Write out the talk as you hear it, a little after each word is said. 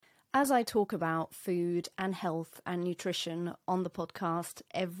As I talk about food and health and nutrition on the podcast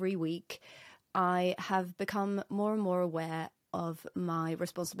every week, I have become more and more aware of my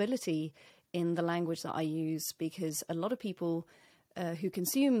responsibility in the language that I use, because a lot of people who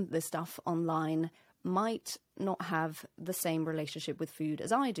consume this stuff online might not have the same relationship with food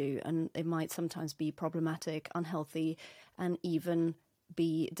as I do, and it might sometimes be problematic, unhealthy, and even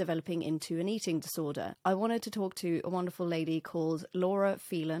be developing into an eating disorder. I wanted to talk to a wonderful lady called Laura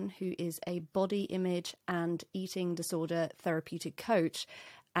Phelan, who is a body image and eating disorder therapeutic coach,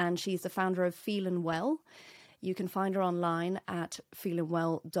 and she's the founder of Phelan Well. You can find her online at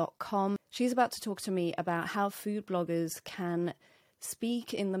phelanwell.com. She's about to talk to me about how food bloggers can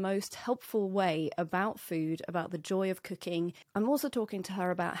speak in the most helpful way about food, about the joy of cooking. I'm also talking to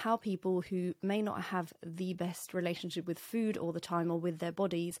her about how people who may not have the best relationship with food all the time or with their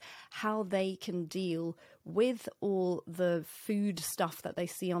bodies, how they can deal with all the food stuff that they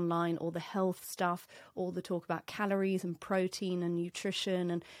see online, all the health stuff, all the talk about calories and protein and nutrition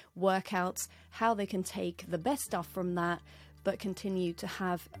and workouts, how they can take the best stuff from that but continue to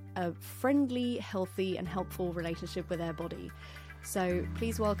have a friendly, healthy and helpful relationship with their body. So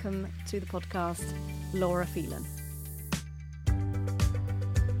please welcome to the podcast, Laura Phelan.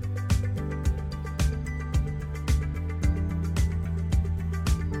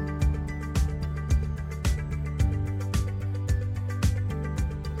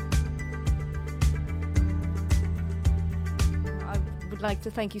 I would like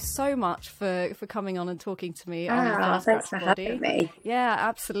to thank you so much for coming on and talking to me. Thanks for having me. Yeah,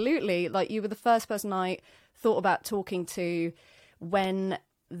 absolutely. Like, you were the first person I thought about talking to when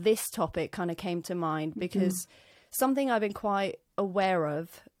this topic kind of came to mind, because something I've been quite aware of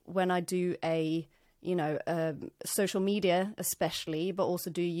when I do social media especially, but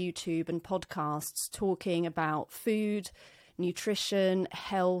also do YouTube and podcasts talking about food, nutrition,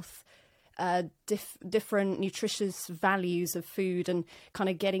 health, different nutritious values of food, and kind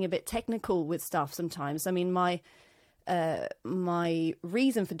of getting a bit technical with stuff sometimes. I mean, my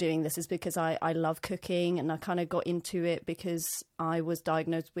reason for doing this is because I love cooking, and I kind of got into it because I was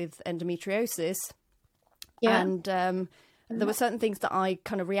diagnosed with endometriosis. Yeah. And there were certain things that I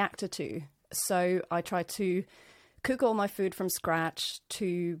kind of reacted to. So I tried to cook all my food from scratch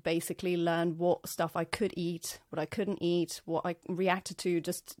to basically learn what stuff I could eat, what I couldn't eat, what I reacted to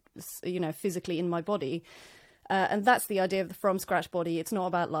just, physically in my body. And that's the idea of the from scratch body. It's not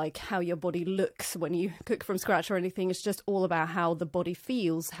about like how your body looks when you cook from scratch or anything. It's just all about how the body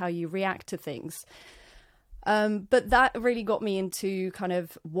feels, how you react to things. But that really got me into kind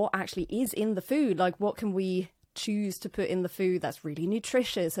of what actually is in the food. Like, what can we choose to put in the food that's really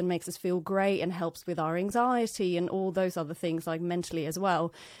nutritious and makes us feel great and helps with our anxiety and all those other things, like mentally as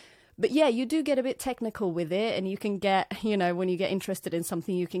well. But yeah, you do get a bit technical with it, and you can get, when you get interested in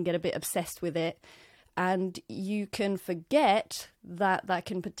something, you can get a bit obsessed with it. And you can forget that that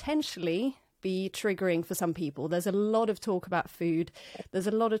can potentially be triggering for some people. There's a lot of talk about food. There's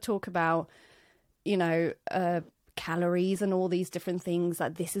a lot of talk about, calories and all these different things,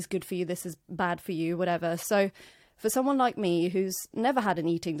 like this is good for you, this is bad for you, whatever. So for someone like me who's never had an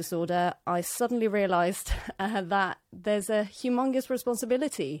eating disorder, I suddenly realized that there's a humongous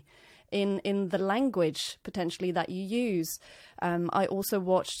responsibility in the language potentially that you use. I also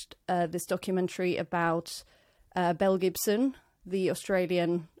watched this documentary about Mel Gibson, the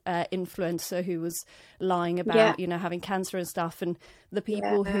Australian influencer who was lying about, having cancer and stuff, and the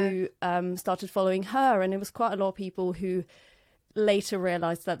people who started following her. And it was quite a lot of people who later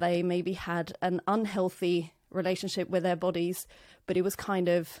realized that they maybe had an unhealthy relationship with their bodies, but it was kind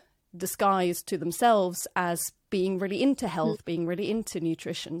of disguised to themselves as being really into health, being really into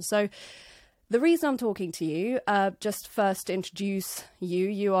nutrition. So the reason I'm talking to you, just first to introduce you,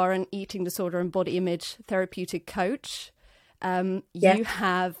 you are an eating disorder and body image therapeutic coach. You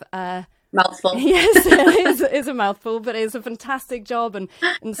have mouthful. Yes, it is a mouthful, but it's a fantastic job and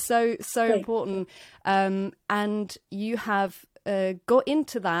so important. And you have got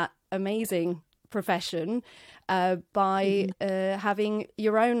into that amazing profession by having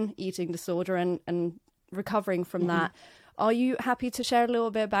your own eating disorder and recovering from that. Are you happy to share a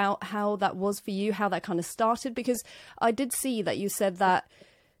little bit about how that was for you, how that kind of started? Because I did see that you said that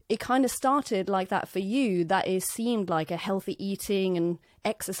it kind of started like that for you, that it seemed like a healthy eating and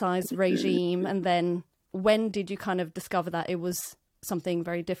exercise regime. And then when did you kind of discover that it was something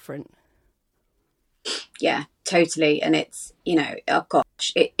very different? Yeah, totally. And it's, oh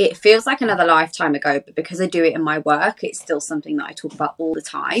gosh, it feels like another lifetime ago, but because I do it in my work, it's still something that I talk about all the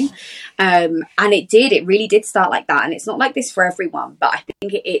time. And it really did start like that. And it's not like this for everyone, but I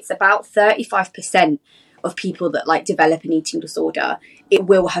think it's about 35% of people that like develop an eating disorder, it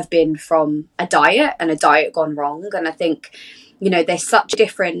will have been from a diet and a diet gone wrong. And I think, you know, there's such a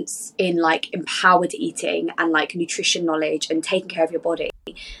difference in like empowered eating and like nutrition knowledge and taking care of your body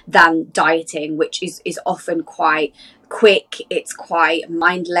than dieting, which is often quite quick, it's quite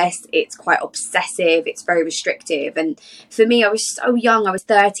mindless, it's quite obsessive, it's very restrictive. And for me, I was so young, I was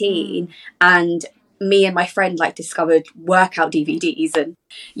 13, and me and my friend like discovered workout DVDs, and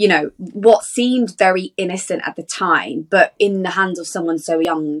you know, what seemed very innocent at the time, but in the hands of someone so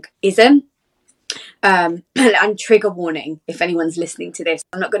young isn't. And trigger warning if anyone's listening to this,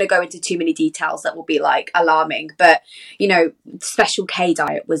 I'm not going to go into too many details that will be like alarming, but you know, Special K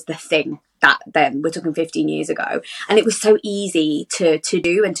diet was the thing that then, we're talking 15 years ago, and it was so easy to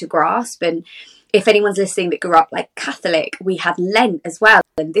do and to grasp. And if anyone's listening that grew up like Catholic, we had Lent as well,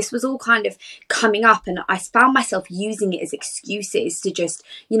 and this was all kind of coming up, and I found myself using it as excuses to just,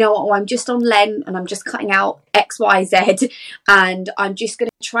 you know, oh, I'm just on Lent and I'm just cutting out XYZ and I'm just going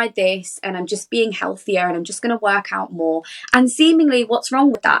to try this and I'm just being healthier and I'm just going to work out more. And seemingly, what's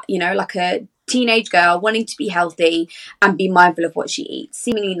wrong with that? You know, like a teenage girl wanting to be healthy and be mindful of what she eats,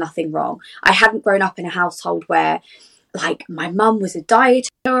 seemingly nothing wrong. I hadn't grown up in a household where like my mum was a dieter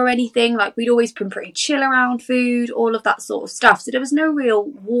or anything. Like, we'd always been pretty chill around food, all of that sort of stuff. So there was no real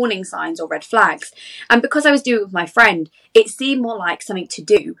warning signs or red flags. And because I was doing it with my friend, it seemed more like something to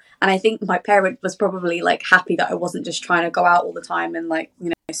do. And I think my parent was probably like happy that I wasn't just trying to go out all the time and like, you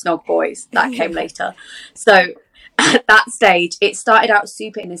know, snog boys. That came later. So at that stage, it started out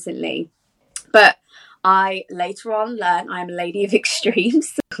super innocently. But I later on learned I'm a lady of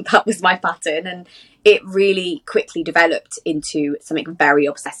extremes. That was my pattern, and it really quickly developed into something very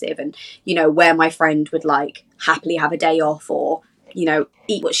obsessive. And, you know, where my friend would like happily have a day off or, you know,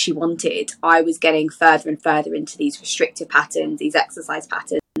 eat what she wanted, I was getting further and further into these restrictive patterns, these exercise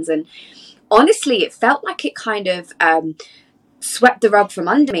patterns. And honestly, it felt like it kind of swept the rug from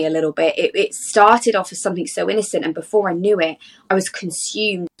under me a little bit. It started off as something so innocent, and before I knew it, I was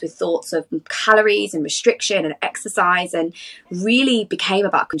consumed with thoughts of calories and restriction and exercise, and really became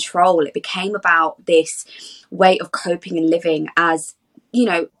about control. It became about this way of coping and living, as you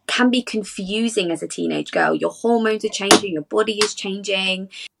know, can be confusing as a teenage girl. Your hormones are changing, your body is changing,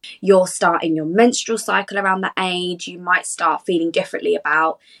 you're starting your menstrual cycle around that age, you might start feeling differently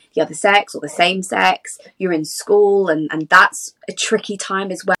about the other sex or the same sex, you're in school, and that's a tricky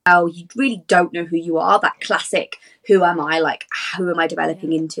time as well. You really don't know who you are, that classic who am I, like who am I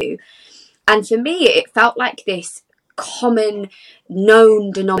developing into. And for me, it felt like this common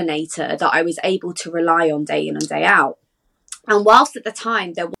known denominator that I was able to rely on day in and day out. And whilst at the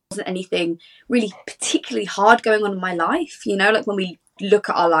time there wasn't anything really particularly hard going on in my life, you know, like when we look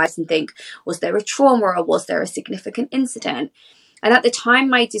at our lives and think, was there a trauma or was there a significant incident? And at the time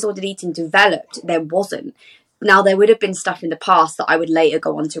my disordered eating developed, there wasn't. Now, there would have been stuff in the past that I would later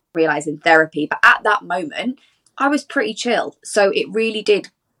go on to realise in therapy, but at that moment, I was pretty chill. So it really did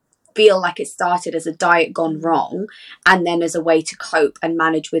feel like it started as a diet gone wrong, and then as a way to cope and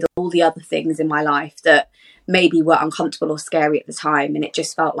manage with all the other things in my life that maybe were uncomfortable or scary at the time. And it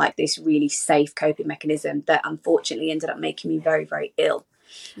just felt like this really safe coping mechanism that unfortunately ended up making me very, very ill.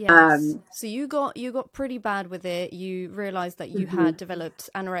 Yes. So you got pretty bad with it. You realised that you had developed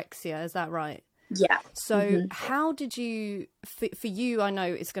anorexia. Is that right? Yeah. So how did you, for you, I know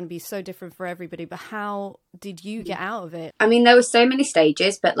it's going to be so different for everybody, but how did you get out of it? I mean, there were so many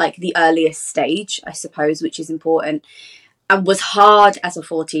stages, but like the earliest stage, I suppose, which is important, and was hard as a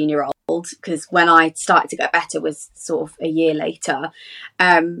 14-year-old, because when I started to get better was sort of a year later,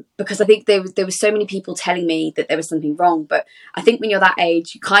 because I think there were so many people telling me that there was something wrong. But I think when you're that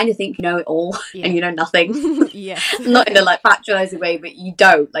age, you kind of think you know it all and you know nothing. Yeah. Not in a like patronising way, but you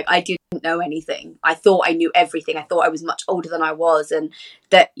don't. Like, I didn't know anything. I thought I knew everything. I thought I was much older than I was, and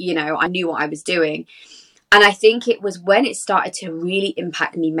that, you know, I knew what I was doing. And I think it was when it started to really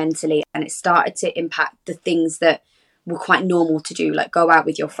impact me mentally, and it started to impact the things that were quite normal to do, like go out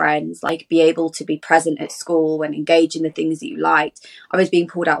with your friends, like be able to be present at school and engage in the things that you liked. I was being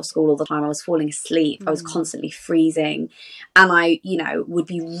pulled out of school all the time. I was falling asleep. I was constantly freezing, and I, you know, would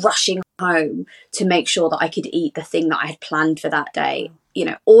be rushing home to make sure that I could eat the thing that I had planned for that day. You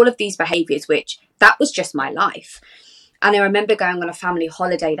know, all of these behaviours, which that was just my life. And I remember going on a family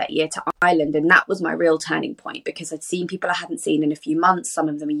holiday that year to Ireland, and that was my real turning point, because I'd seen people I hadn't seen in a few months, some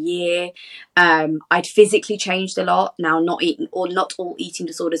of them a year. I'd physically changed a lot. Now, not all eating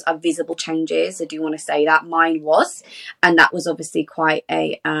disorders are visible changes. I do want to say that mine was, and that was obviously quite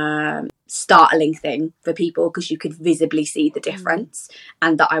a startling thing for people, because you could visibly see the difference,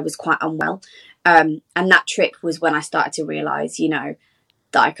 and that I was quite unwell. And that trip was when I started to realise, you know,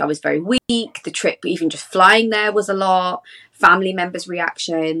 like I was very weak. The trip, even just flying there, was a lot. Family members'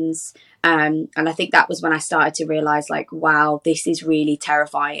 reactions. And I think that was when I started to realize, like, wow, this is really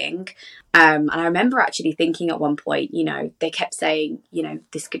terrifying. And I remember actually thinking at one point, you know, they kept saying, you know,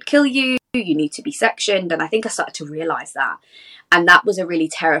 this could kill you. You need to be sectioned. And I think I started to realize that. And that was a really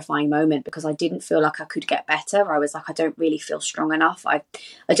terrifying moment because I didn't feel like I could get better. I was like, I don't really feel strong enough. I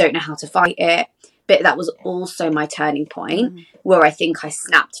don't know how to fight it. But that was also my turning point where I think I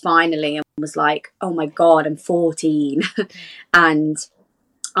snapped finally and was like, oh my God, I'm 14. And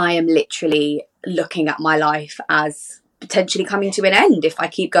I am literally looking at my life as potentially coming to an end if I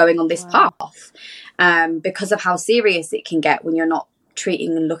keep going on this path, because of how serious it can get when you're not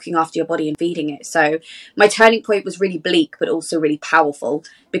treating and looking after your body and feeding it. So my turning point was really bleak, but also really powerful,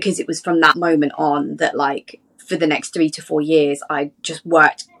 because it was from that moment on that, like, for the next 3 to 4 years, I just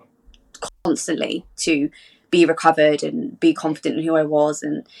worked constantly to be recovered and be confident in who I was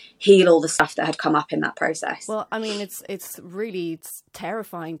and heal all the stuff that had come up in that process. Well, I mean, it's really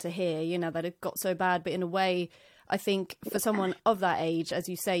terrifying to hear, you know, that it got so bad. But in a way, I think for someone of that age, as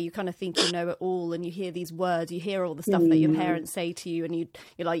you say, you kind of think you know it all, and you hear these words, you hear all the stuff that your parents say to you, and you're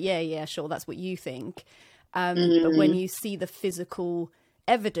like, yeah, sure, that's what you think. But when you see the physical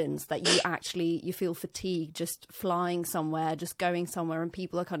evidence that you feel fatigued just flying somewhere, just going somewhere, and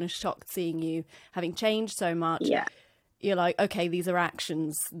people are kind of shocked seeing you having changed so much. Yeah. You're like, okay, these are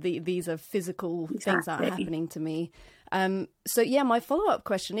actions. These are physical things that are happening to me. So yeah, my follow-up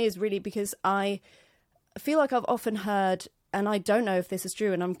question is really because I feel like I've often heard, and I don't know if this is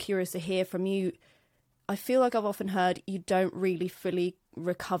true, and I'm curious to hear from you. I feel like I've often heard you don't really fully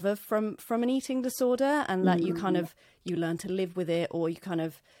recover from an eating disorder, and that you kind of, you learn to live with it, or you kind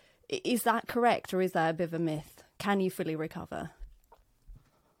of, is that correct, or is that a bit of a myth? Can you fully recover?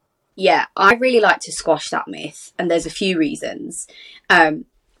 Yeah, I really like to squash that myth, and there's a few reasons.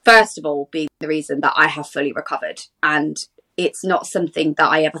 First of all, being the reason that I have fully recovered, and it's not something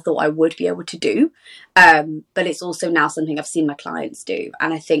that I ever thought I would be able to do, but it's also now something I've seen my clients do,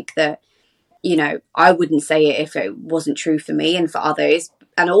 and I think that, you know, I wouldn't say it if it wasn't true for me and for others.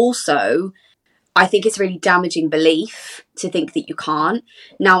 And also, I think it's a really damaging belief to think that you can't.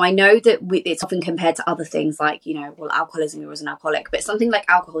 Now, I know that it's often compared to other things like, you know, well, alcoholism, you're an alcoholic, but something like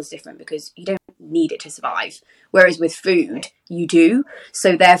alcohol is different because you don't need it to survive. Whereas with food, you do.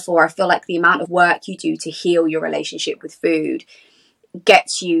 So therefore, I feel like the amount of work you do to heal your relationship with food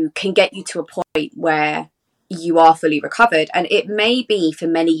can get you to a point where you are fully recovered. And it may be for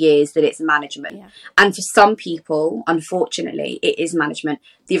many years that it's management. Yeah. And for some people, unfortunately, it is management.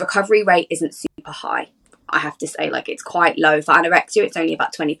 The recovery rate isn't super high. I have to say, like, it's quite low. For anorexia, it's only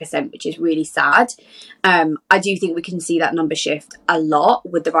about 20%, which is really sad. I do think we can see that number shift a lot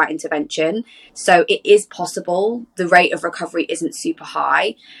with the right intervention. So it is possible. The rate of recovery isn't super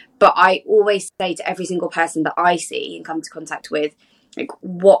high. But I always say to every single person that I see and come into contact with, like,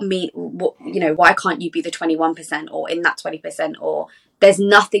 why can't you be the 21% or in that 20%? Or there's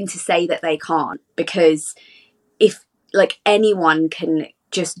nothing to say that they can't, because if, like, anyone can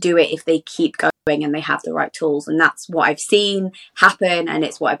just do it if they keep going and they have the right tools. And that's what I've seen happen, and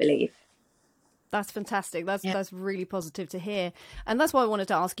it's what I believe. That's fantastic. That's really positive to hear. And that's why I wanted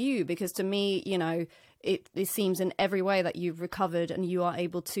to ask you, because to me, you know, it seems in every way that you've recovered and you are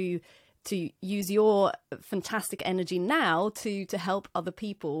able to use your fantastic energy now to help other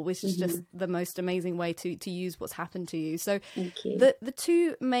people, which is just the most amazing way to use what's happened to you. So the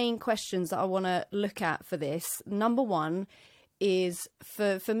two main questions that I want to look at for this, number one is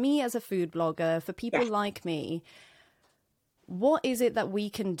for me as a food blogger, for people like me, what is it that we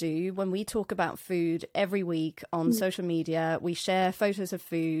can do when we talk about food every week on social media? We share photos of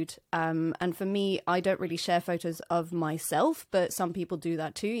food. And for me, I don't really share photos of myself, but some people do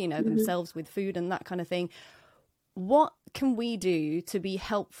that too, you know, themselves with food and that kind of thing. What can we do to be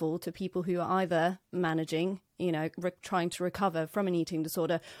helpful to people who are either managing, you know, trying to recover from an eating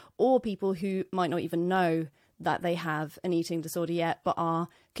disorder, or people who might not even know that they have an eating disorder yet, but are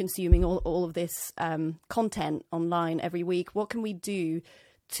consuming all of this content online every week? What can we do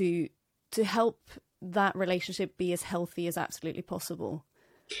to help that relationship be as healthy as absolutely possible?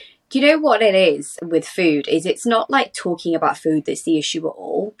 Do you know what it is with food? Is it's not like talking about food that's the issue at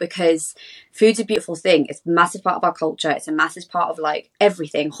all, because food's a beautiful thing. It's a massive part of our culture. It's a massive part of, like,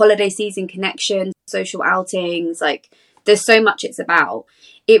 everything. Holiday season connections, social outings, like, there's so much it's about.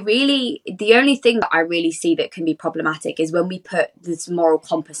 The only thing that I really see that can be problematic is when we put this moral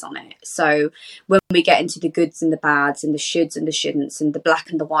compass on it. So when we get into the goods and the bads and the shoulds and the shouldn'ts and the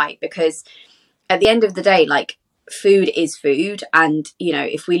black and the white, because at the end of the day, like, food is food. And, you know,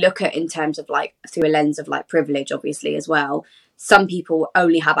 if we look at in terms of, like, through a lens of, like, privilege, obviously, as well, some people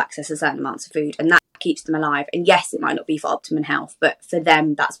only have access to certain amounts of food, and that keeps them alive. And yes, it might not be for optimum health, but for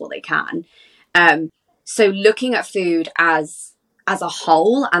them, that's what they can. So looking at food as a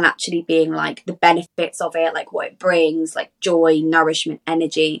whole, and actually being like the benefits of it, like what it brings, like joy, nourishment,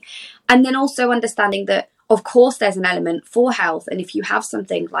 energy. And then also understanding that, of course, there's an element for health. And if you have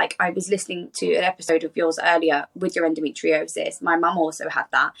something like, I was listening to an episode of yours earlier with your endometriosis, my mum also had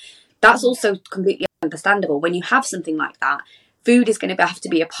that. That's also completely understandable. When you have something like that, food is going to have to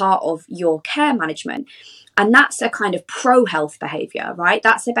be a part of your care management. And that's a kind of pro-health behaviour, right?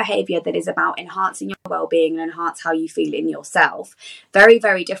 That's a behaviour that is about enhancing your well-being and enhance how you feel in yourself. Very,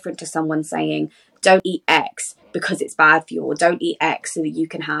 very different to someone saying, don't eat X because it's bad for you, or don't eat X so that you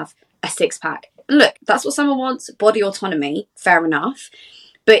can have a six-pack. Look, that's what someone wants, body autonomy, fair enough.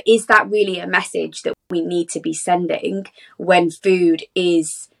 But is that really a message that we need to be sending when food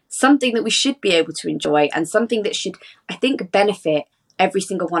is something that we should be able to enjoy, and something that should, I think, benefit every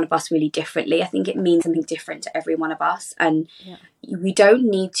single one of us really differently? I think it means something different to every one of us. And we don't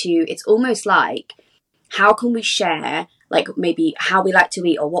need to, it's almost like, how can we share like maybe how we like to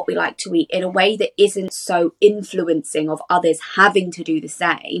eat or what we like to eat in a way that isn't so influencing of others having to do the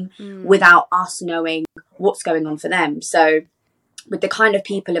same without us knowing what's going on for them. So with the kind of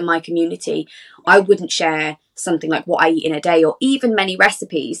people in my community, I wouldn't share something like what I eat in a day, or even many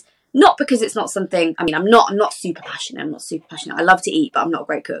recipes, not because it's not something, I mean, I'm not super passionate. I love to eat, but I'm not a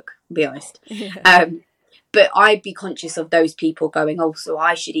great cook, to be honest. But I'd be conscious of those people going, oh, so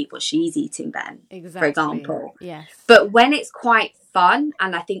I should eat what she's eating then, for example. Yes. But when it's quite fun,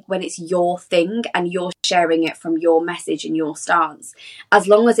 and I think when it's your thing and you're sharing it from your message and your stance, as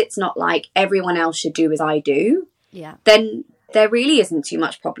long as it's not like everyone else should do as I do, then there really isn't too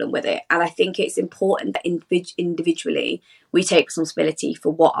much problem with it. And I think it's important that individually we take responsibility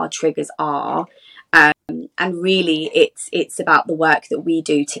for what our triggers are. And really it's about the work that we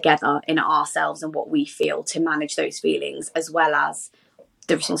do together in ourselves and what we feel to manage those feelings, as well as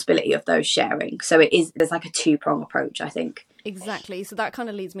the responsibility of those sharing. So there's like a two-prong approach, I think. Exactly. So that kind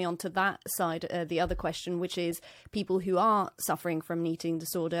of leads me on to that side, the other question, which is people who are suffering from an eating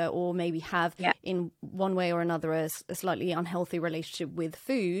disorder, or maybe have in one way or another a slightly unhealthy relationship with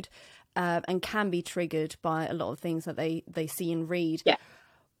food, and can be triggered by a lot of things that they see and read.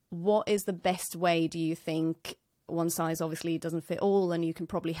 What is the best way, do you think? One size obviously doesn't fit all, and you can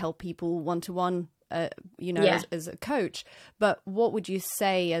probably help people one-to-one, as a coach. But what would you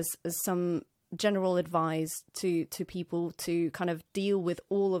say as some general advice to people to kind of deal with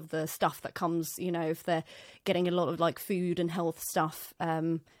all of the stuff that comes, if they're getting a lot of like food and health stuff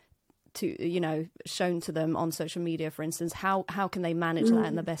shown to them on social media, for instance? How can they manage that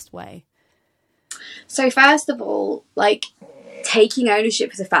in the best way? So first of all, like, taking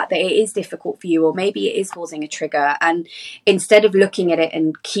ownership of the fact that it is difficult for you, or maybe it is causing a trigger, and instead of looking at it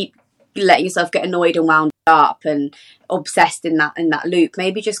and keep letting yourself get annoyed and wound up and obsessed in that loop,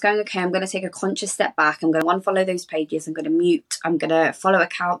 maybe just going, okay, I'm going to take a conscious step back. I'm going to unfollow those pages. I'm going to mute. I'm going to follow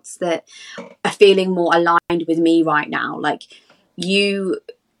accounts that are feeling more aligned with me right now. Like, you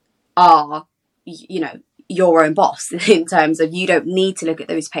are, your own boss in terms of, you don't need to look at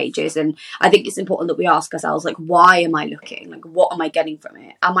those pages. And I think it's important that we ask ourselves, like, why am I looking? Like, what am I getting from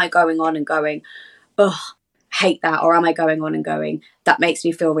it? Am I going on and going, ugh, hate that? Or am I going on and going, that makes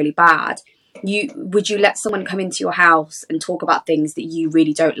me feel really bad? Would you let someone come into your house and talk about things that you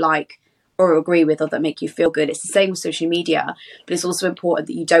really don't like or agree with, or that make you feel good? It's the same with social media, but it's also important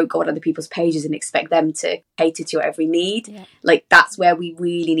that you don't go on other people's pages and expect them to cater to your every need. Like, that's where we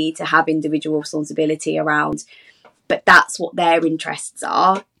really need to have individual responsibility around, but that's what their interests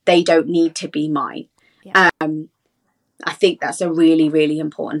are. They don't need to be mine. I think that's a really, really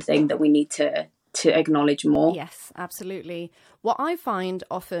important thing that we need to acknowledge more. Yes, absolutely. What I find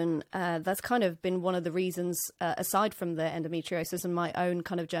often, that's kind of been one of the reasons, aside from the endometriosis and my own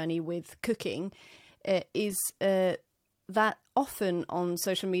kind of journey with cooking, is that often on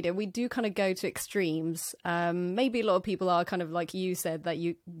social media we do kind of go to extremes. Maybe a lot of people are kind of like you said, that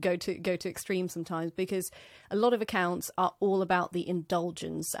you go to extremes sometimes, because a lot of accounts are all about the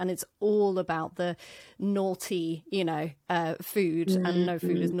indulgence, and it's all about the naughty, food, and no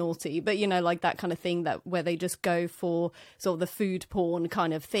food is naughty, but like that kind of thing, that where they just go for sort of the food porn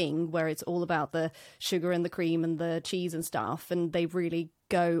kind of thing, where it's all about the sugar and the cream and the cheese and stuff, and they really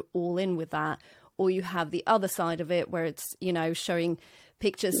go all in with that. Or you have the other side of it, where it's, showing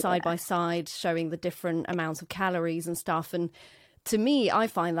pictures side by side, showing the different amounts of calories and stuff. And to me, I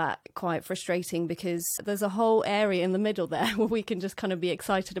find that quite frustrating, because there's a whole area in the middle there where we can just kind of be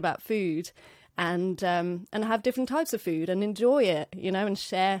excited about food and have different types of food and enjoy it, and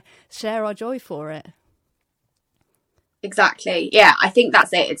share our joy for it. Exactly. Yeah, I think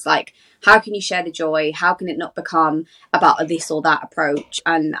that's it. It's like, how can you share the joy? How can it not become about a this or that approach?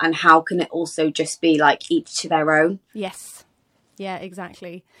 And how can it also just be like each to their own? Yes. Yeah,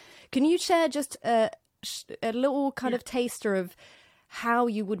 exactly. Can you share just a little kind of taster of how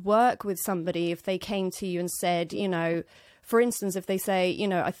you would work with somebody if they came to you and said, you know, for instance, if they say, you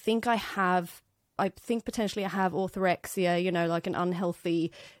know, I think potentially I have orthorexia, you know, like an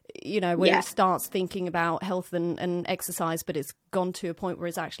unhealthy, you know, where it starts thinking about health and exercise, but it's gone to a point where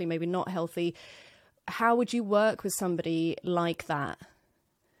it's actually maybe not healthy. How would you work with somebody like that?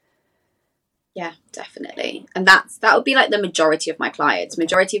 Yeah, definitely. And that would be like the majority of my clients.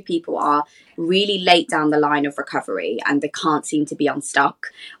 Majority of people are really late down the line of recovery and they can't seem to be unstuck,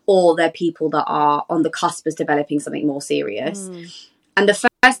 or they're people that are on the cusp of developing something more serious. And the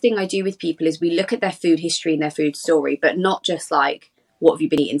first thing I do with people is we look at their food history and their food story, but not just like, what have you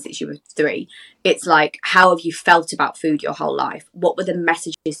been eating since you were 3? It's like, how have you felt about food your whole life? What were the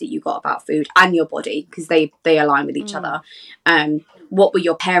messages that you got about food and your body? Because they align with each other. What were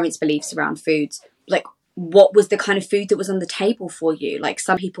your parents' beliefs around foods? Like, what was the kind of food that was on the table for you? Like,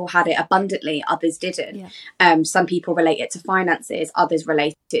 some people had it abundantly, others didn't. Some people relate it to finances, others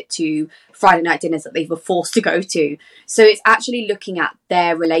relate it to Friday night dinners that they were forced to go to. So it's actually looking at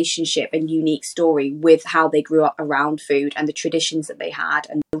their relationship and unique story with how they grew up around food and the traditions that they had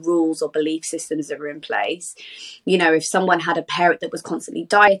and the rules or belief systems that were in place. You know, if someone had a parent that was constantly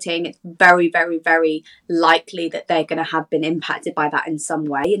dieting, it's very, very, very likely that they're going to have been impacted by that in some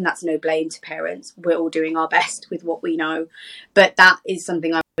way. And that's no blame to parents. We're all doing our best with what we know. But that is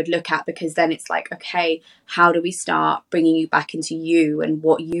something I would look at, because then it's like, okay, how do we start bringing you back into you and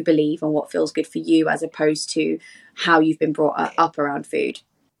what you believe and what feels good for you, as opposed to how you've been brought up around food.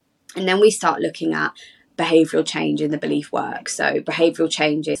 And then we start looking at behavioural change in the belief work. So behavioural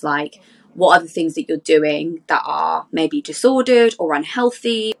change is like, what are the things that you're doing that are maybe disordered or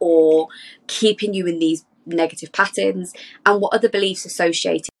unhealthy or keeping you in these negative patterns, and what are the beliefs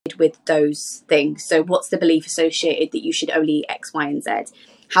associated with those things? So what's the belief associated that you should only eat X, Y, and Z?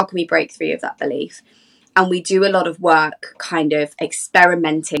 How can we break free of that belief? And we do a lot of work kind of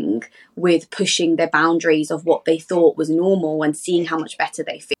experimenting with pushing the boundaries of what they thought was normal and seeing how much better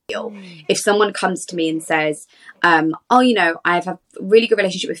they feel. If someone comes to me and says, oh, you know, I have a really good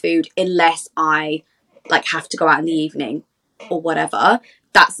relationship with food unless I like have to go out in the evening or whatever,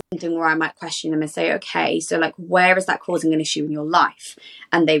 that's something where I might question them and say, okay, so like, where is that causing an issue in your life?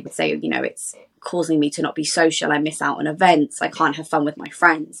 And they would say, you know, it's causing me to not be social. I miss out on events. I can't have fun with my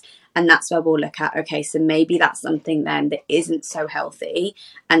friends. And that's where we'll look at, okay, so maybe that's something then that isn't so healthy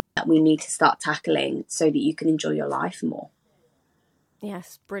and that we need to start tackling so that you can enjoy your life more.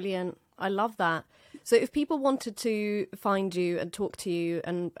 Yes, brilliant. I love that. So if people wanted to find you and talk to you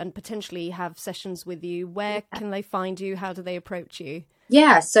and potentially have sessions with you, where can they find you? How do they approach you?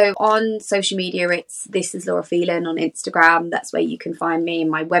 Yeah, so on social media, it's This Is Laura Phelan on Instagram. That's where you can find me.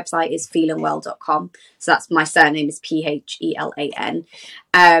 And my website is phelanwell.com. So that's my surname is Phelan.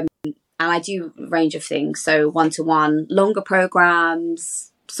 And I do a range of things. So one-to-one, longer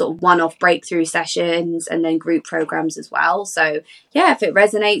programs, sort of one-off breakthrough sessions, and then group programs as well. So yeah, if it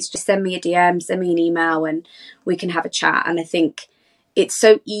resonates, just send me a DM, send me an email, and we can have a chat. And I think it's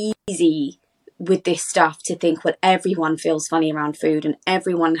so easy with this stuff to think, well, everyone feels funny around food and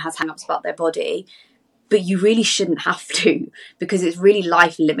everyone has hang-ups about their body, but you really shouldn't have to, because it's really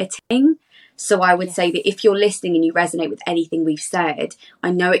life limiting. So I would say that if you're listening and you resonate with anything we've said,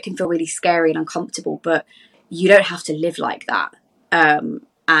 I know it can feel really scary and uncomfortable, but you don't have to live like that.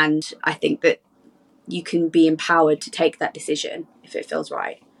 And I think that you can be empowered to take that decision if it feels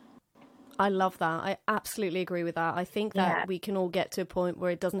right. I love that. I absolutely agree with that. I think that we can all get to a point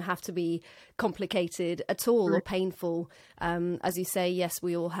where it doesn't have to be complicated at all or painful. As you say, yes,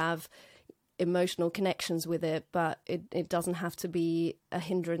 we all have emotional connections with it, but it doesn't have to be a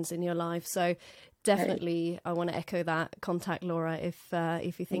hindrance in your life. So definitely, I want to echo that. Contact Laura if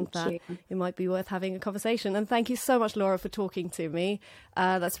you think it might be worth having a conversation. And thank you so much, Laura, for talking to me.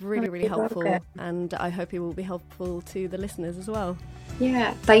 That's really, really helpful. And I hope it will be helpful to the listeners as well.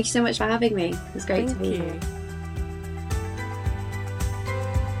 Yeah, thank you so much for having me. It was great to be here.